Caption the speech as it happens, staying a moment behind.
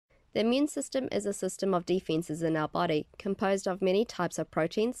The immune system is a system of defenses in our body, composed of many types of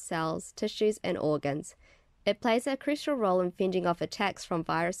proteins, cells, tissues, and organs. It plays a crucial role in fending off attacks from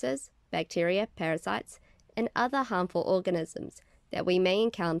viruses, bacteria, parasites, and other harmful organisms that we may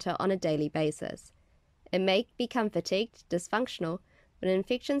encounter on a daily basis. It may become fatigued, dysfunctional, when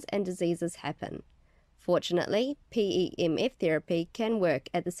infections and diseases happen. Fortunately, PEMF therapy can work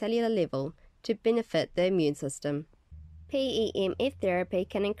at the cellular level to benefit the immune system. PEMF therapy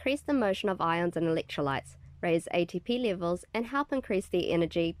can increase the motion of ions and electrolytes, raise ATP levels, and help increase their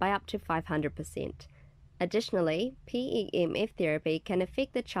energy by up to 500%. Additionally, PEMF therapy can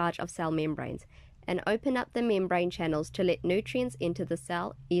affect the charge of cell membranes and open up the membrane channels to let nutrients enter the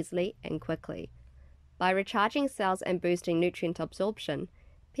cell easily and quickly. By recharging cells and boosting nutrient absorption,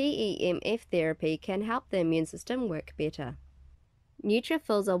 PEMF therapy can help the immune system work better.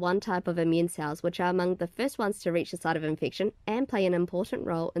 Neutrophils are one type of immune cells which are among the first ones to reach the site of infection and play an important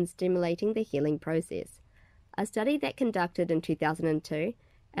role in stimulating the healing process. A study that conducted in 2002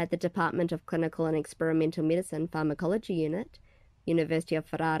 at the Department of Clinical and Experimental Medicine Pharmacology Unit, University of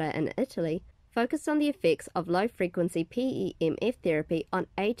Ferrara in Italy, focused on the effects of low-frequency PEMF therapy on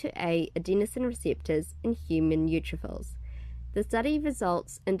A2A adenosine receptors in human neutrophils. The study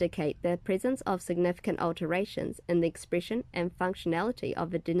results indicate the presence of significant alterations in the expression and functionality of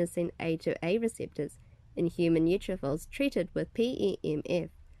adenosine A2A receptors in human neutrophils treated with PEMF,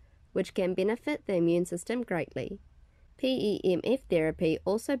 which can benefit the immune system greatly. PEMF therapy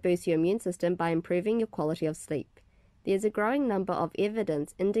also boosts your immune system by improving your quality of sleep. There is a growing number of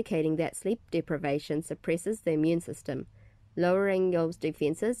evidence indicating that sleep deprivation suppresses the immune system, lowering your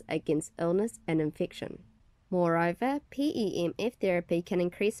defenses against illness and infection. Moreover, PEMF therapy can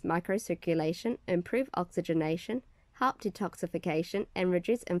increase microcirculation, improve oxygenation, help detoxification, and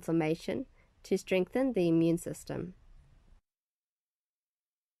reduce inflammation to strengthen the immune system.